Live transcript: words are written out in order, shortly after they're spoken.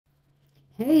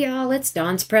Hey y'all, it's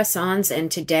Dawn's Press-Ons,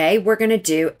 and today we're going to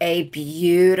do a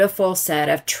beautiful set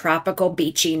of tropical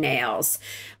beachy nails.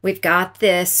 We've got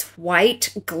this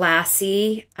white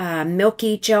glassy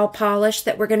milky gel polish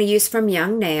that we're going to use from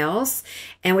Young Nails,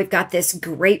 and we've got this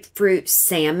grapefruit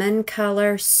salmon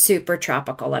color, super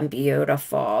tropical and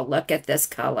beautiful. Look at this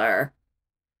color.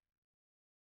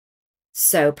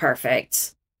 So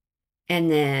perfect. And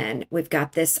then we've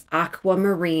got this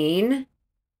aquamarine,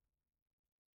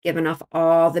 giving off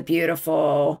all the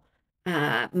beautiful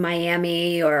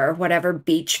Miami or whatever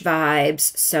beach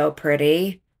vibes. So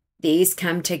pretty. These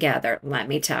come together, let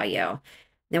me tell you.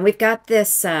 Then we've got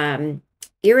this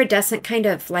iridescent kind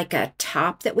of like a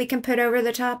top that we can put over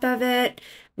the top of it.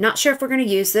 Not sure if we're going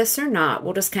to use this or not.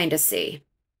 We'll just kind of see.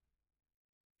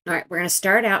 All right, we're going to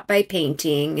start out by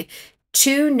painting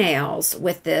two nails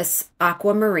with this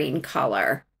aquamarine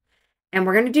color. And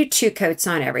we're going to do two coats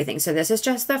on everything. So this is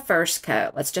just the first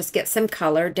coat. Let's just get some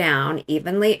color down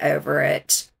evenly over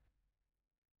it.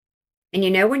 And you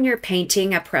know, when you're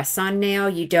painting a press-on nail,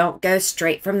 you don't go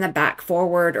straight from the back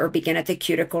forward or begin at the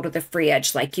cuticle to the free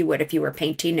edge like you would if you were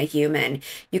painting a human.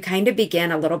 You kind of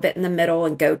begin a little bit in the middle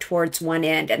and go towards one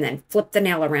end and then flip the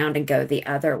nail around and go the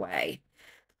other way.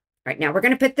 All right, now we're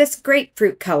going to put this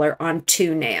grapefruit color on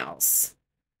two nails.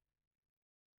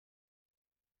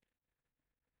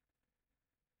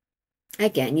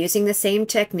 Again, using the same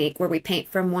technique where we paint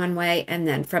from one way and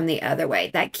then from the other way.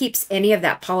 That keeps any of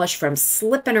that polish from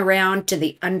slipping around to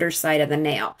the underside of the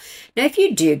nail. Now, if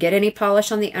you do get any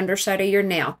polish on the underside of your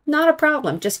nail, not a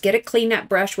problem. Just get a clean up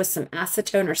brush with some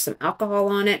acetone or some alcohol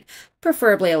on it,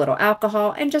 preferably a little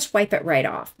alcohol, and just wipe it right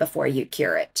off before you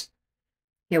cure it.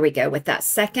 Here we go with that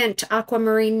second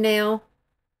aquamarine nail.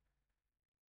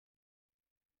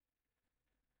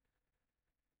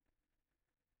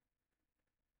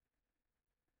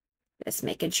 Just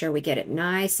making sure we get it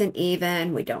nice and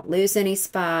even. We don't lose any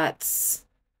spots.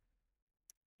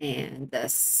 And the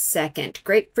second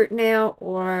grapefruit nail,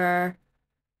 or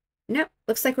nope,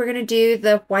 looks like we're going to do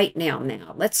the white nail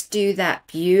now. Let's do that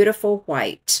beautiful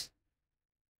white.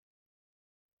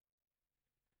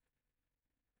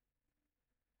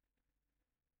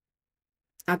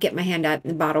 I'll get my hand out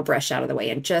and the bottle brush out of the way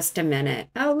in just a minute.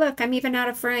 Oh, look, I'm even out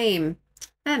of frame.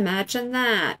 Imagine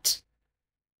that.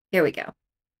 Here we go.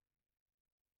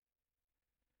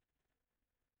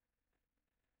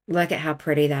 Look at how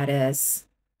pretty that is.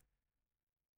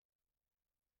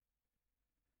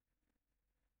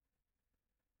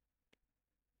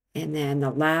 And then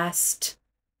the last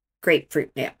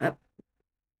grapefruit nail. Oh,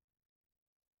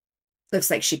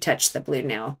 looks like she touched the blue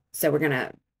nail. So we're going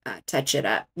to touch it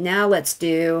up. Now let's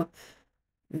do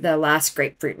the last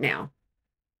grapefruit nail.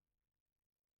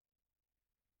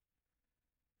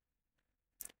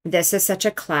 This is such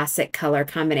a classic color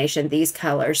combination. These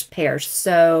colors pair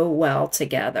so well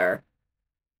together.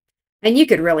 And you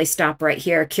could really stop right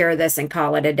here, cure this, and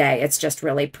call it a day. It's just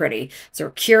really pretty. So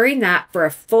we're curing that for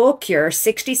a full cure,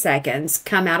 60 seconds.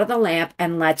 Come out of the lamp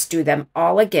and let's do them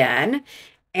all again.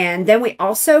 And then we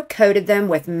also coated them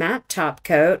with matte top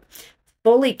coat,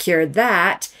 fully cured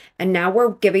that. And now we're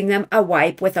giving them a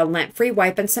wipe with a lint-free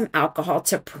wipe and some alcohol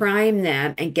to prime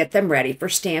them and get them ready for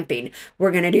stamping. We're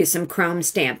going to do some chrome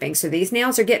stamping. So these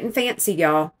nails are getting fancy,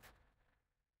 y'all.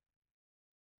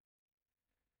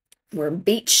 We're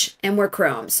beach and we're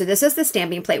chrome. So this is the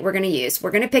stamping plate we're going to use. We're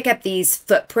going to pick up these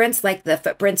footprints, like the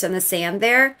footprints in the sand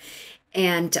there.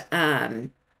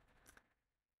 And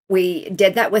we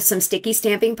did that with some sticky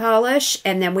stamping polish.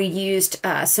 And then we used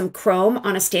some chrome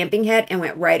on a stamping head and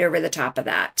went right over the top of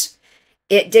that.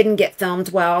 It didn't get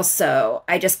filmed well, so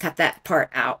I just cut that part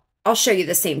out. I'll show you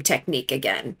the same technique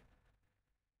again.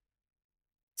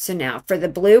 So now for the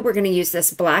blue, we're going to use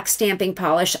this black stamping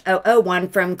polish 001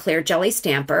 from Clear Jelly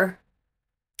Stamper.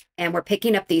 And we're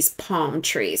picking up these palm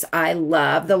trees. I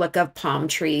love the look of palm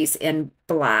trees in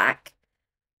black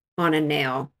on a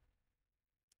nail.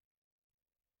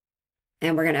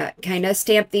 And we're going to kind of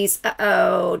stamp these.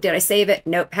 Uh-oh, did I save it?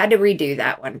 Nope, had to redo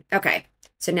that one. Okay,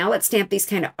 so now let's stamp these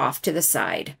kind of off to the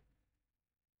side.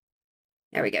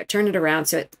 There we go. Turn it around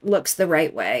so it looks the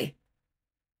right way.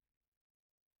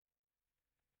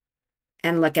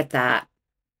 And look at that.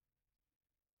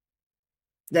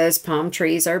 Those palm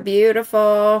trees are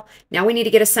beautiful. Now we need to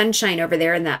get a sunshine over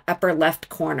there in that upper left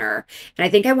corner. And I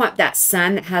think I want that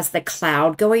sun that has the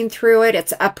cloud going through it.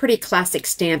 It's a pretty classic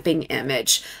stamping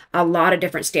image. A lot of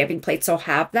different stamping plates will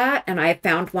have that. And I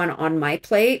found one on my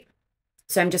plate.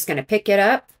 So I'm just going to pick it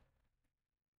up.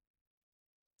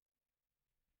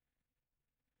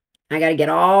 I got to get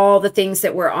all the things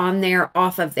that were on there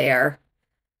off of there.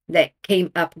 that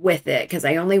came up with it because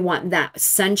I only want that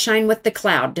sunshine with the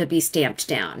cloud to be stamped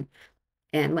down.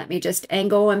 And let me just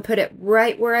angle and put it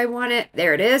right where I want it.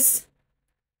 There it is.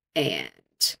 And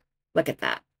look at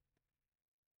that.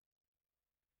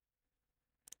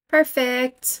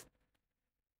 Perfect.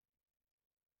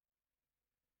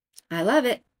 I love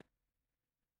it.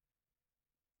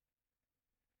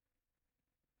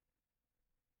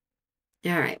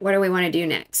 All right, what do we want to do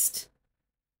next?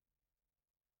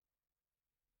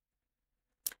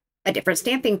 A different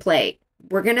stamping plate.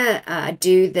 We're gonna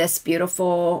do this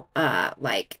beautiful,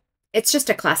 like, it's just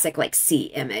a classic, like, sea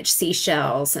image,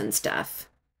 seashells and stuff.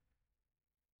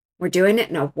 We're doing it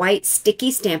in a white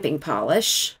sticky stamping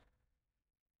polish.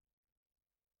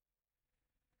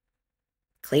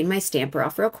 Clean my stamper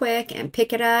off real quick and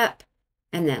pick it up.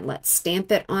 And then let's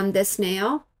stamp it on this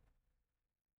nail.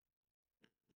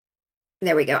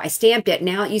 There we go. I stamped it.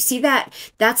 Now you see that?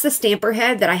 That's the stamper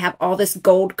head that I have all this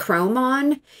gold chrome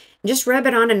on. Just rub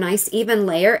it on a nice even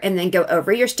layer and then go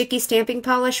over your sticky stamping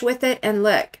polish with it. And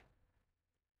look.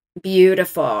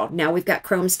 Beautiful. Now we've got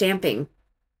chrome stamping.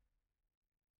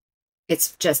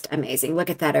 It's just amazing. Look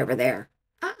at that over there.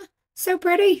 Ah, so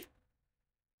pretty.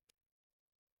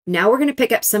 Now we're going to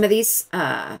pick up some of these.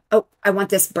 Oh, I want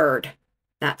this bird.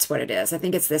 That's what it is. I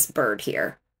think it's this bird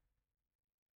here.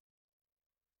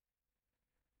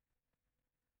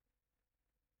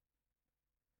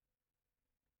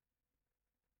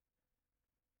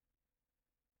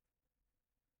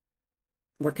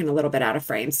 Working a little bit out of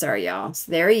frame. Sorry, y'all.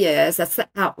 So there he is. That's the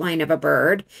outline of a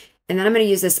bird. And then I'm going to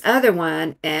use this other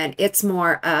one, and it's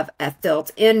more of a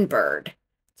filled-in bird.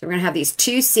 So we're going to have these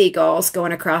two seagulls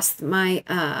going across my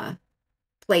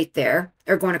plate there,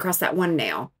 or going across that one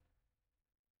nail.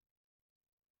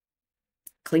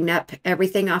 Clean up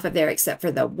everything off of there except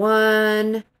for the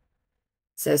one.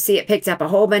 So see, it picks up a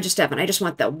whole bunch of stuff, and I just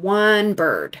want the one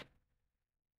bird.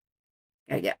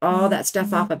 Gotta get all that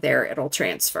stuff off of there. It'll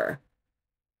transfer.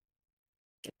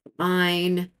 Get the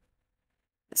line,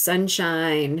 the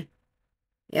sunshine,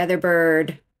 the other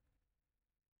bird.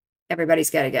 Everybody's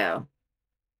got to go.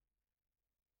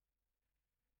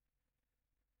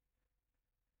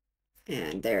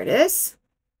 And there it is.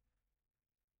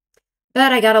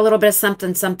 But I got a little bit of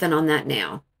something, something on that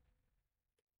now.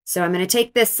 So I'm going to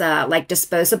take this like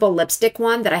disposable lipstick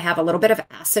one that I have a little bit of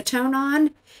acetone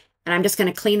on. And I'm just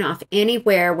going to clean off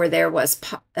anywhere where there was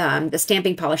the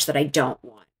stamping polish that I don't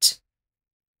want.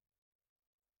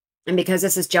 And because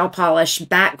this is gel polish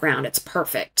background, it's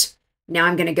perfect. Now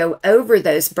I'm going to go over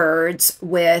those birds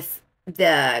with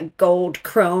the gold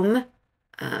chrome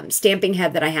stamping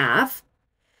head that I have.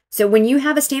 So when you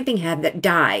have a stamping head that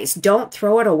dies, don't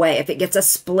throw it away. If it gets a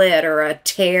split or a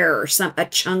tear or a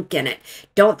chunk in it,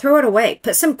 don't throw it away.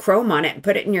 Put some chrome on it and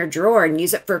put it in your drawer and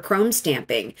use it for chrome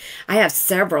stamping. I have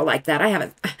several like that.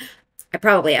 I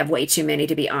probably have way too many,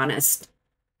 to be honest.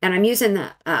 And I'm using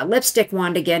the lipstick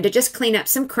wand again to just clean up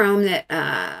some chrome that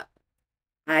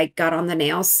I got on the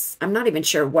nails. I'm not even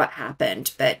sure what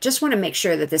happened, but just want to make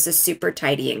sure that this is super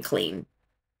tidy and clean.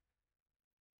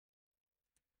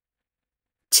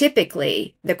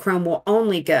 Typically, the chrome will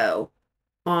only go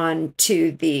on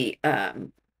to the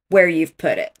where you've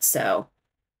put it. So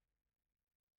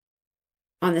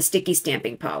on the sticky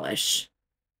stamping polish.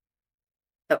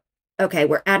 Oh, okay,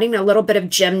 we're adding a little bit of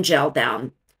gem gel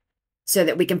down so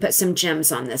that we can put some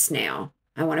gems on this nail.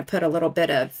 I want to put a little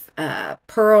bit of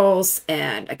pearls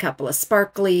and a couple of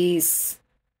sparklies.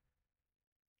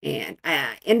 And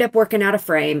I end up working out a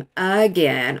frame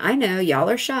again. I know, y'all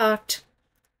are shocked.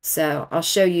 So I'll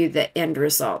show you the end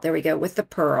result. There we go with the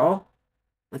pearl.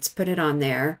 Let's put it on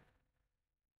there.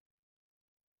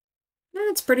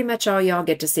 That's pretty much all y'all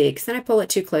get to see, because then I pull it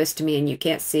too close to me and you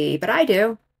can't see, but I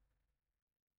do.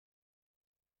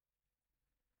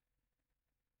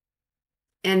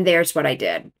 And there's what I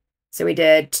did. So we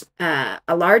did a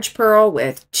large pearl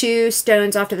with 2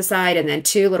 stones off to the side and then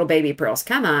 2 little baby pearls.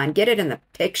 Come on, get it in the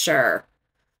picture.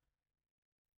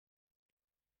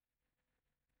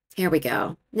 Here we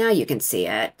go. Now you can see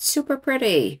it. Super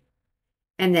pretty.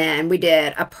 And then we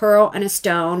did a pearl and a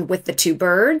stone with the 2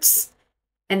 birds.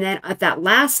 And then at that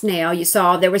last nail, you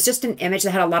saw there was just an image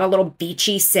that had a lot of little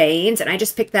beachy sayings. And I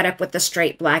just picked that up with the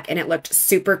straight black and it looked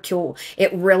super cool.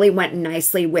 It really went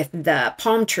nicely with the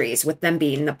palm trees, with them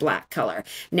being the black color.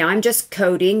 Now I'm just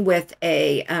coating with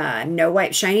a No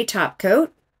Wipe Shiny top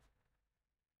coat.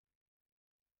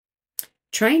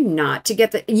 Try not to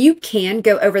get you can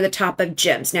go over the top of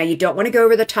gems. Now, you don't want to go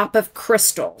over the top of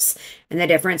crystals. And the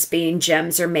difference being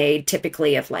gems are made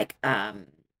typically of like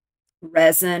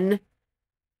resin.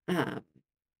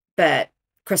 But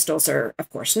crystals are, of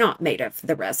course, not made of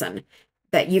the resin.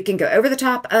 But you can go over the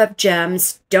top of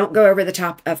gems. Don't go over the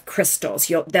top of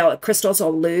crystals. Crystals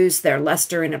will lose their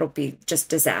luster and it'll be just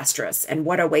disastrous. And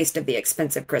what a waste of the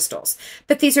expensive crystals.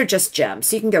 But these are just gems,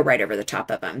 so you can go right over the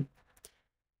top of them.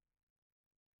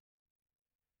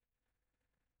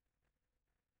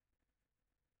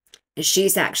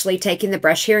 She's actually taking the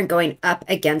brush here and going up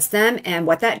against them. And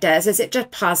what that does is it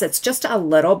deposits just a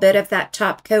little bit of that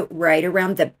top coat right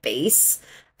around the base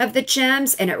of the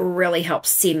gems, and it really helps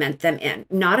cement them in.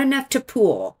 Not enough to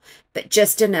pool, but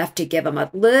just enough to give them a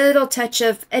little touch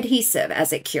of adhesive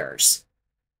as it cures.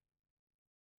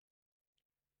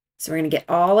 So we're going to get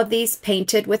all of these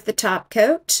painted with the top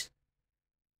coat.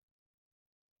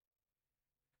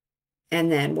 And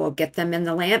then we'll get them in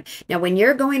the lamp. Now, when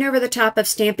you're going over the top of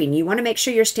stamping, you want to make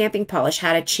sure your stamping polish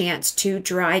had a chance to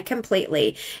dry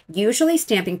completely. Usually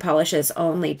stamping polishes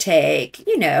only take,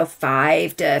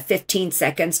 5 to 15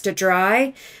 seconds to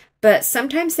dry, but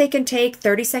sometimes they can take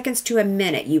 30 seconds to a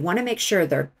minute. You want to make sure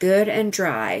they're good and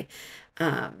dry.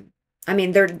 I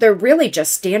mean, they're really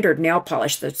just standard nail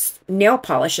polish. The nail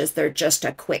polishes, they're just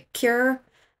a quick cure.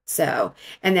 So,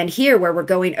 and then here where we're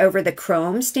going over the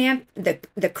chrome stamp,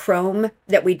 the chrome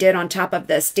that we did on top of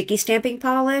the sticky stamping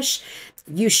polish,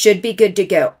 you should be good to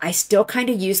go. I still kind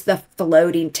of use the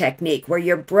floating technique where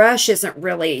your brush isn't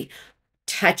really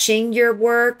touching your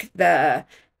work. The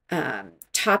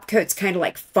top coat's kind of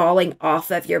like falling off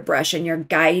of your brush and you're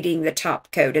guiding the top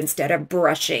coat instead of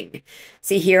brushing.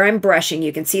 See, here I'm brushing.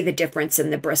 You can see the difference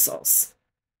in the bristles.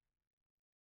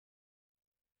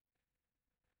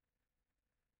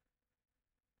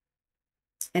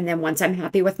 And then once I'm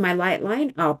happy with my light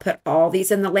line, I'll put all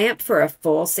these in the lamp for a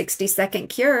full 60-second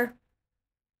cure.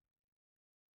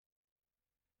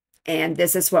 And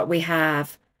this is what we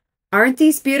have. Aren't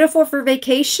these beautiful for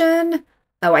vacation?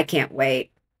 Oh, I can't wait.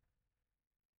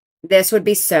 This would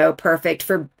be so perfect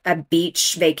for a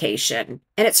beach vacation.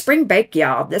 And it's spring break,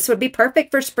 y'all. This would be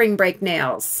perfect for spring break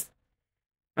nails.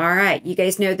 All right, you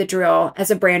guys know the drill.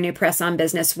 As a brand new press-on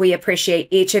business, we appreciate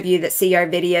each of you that see our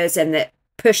videos and that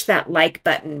push that like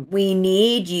button. We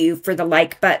need you for the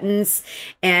like buttons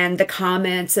and the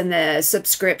comments and the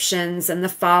subscriptions and the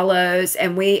follows,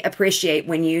 and we appreciate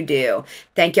when you do.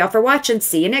 Thank y'all for watching.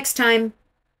 See you next time.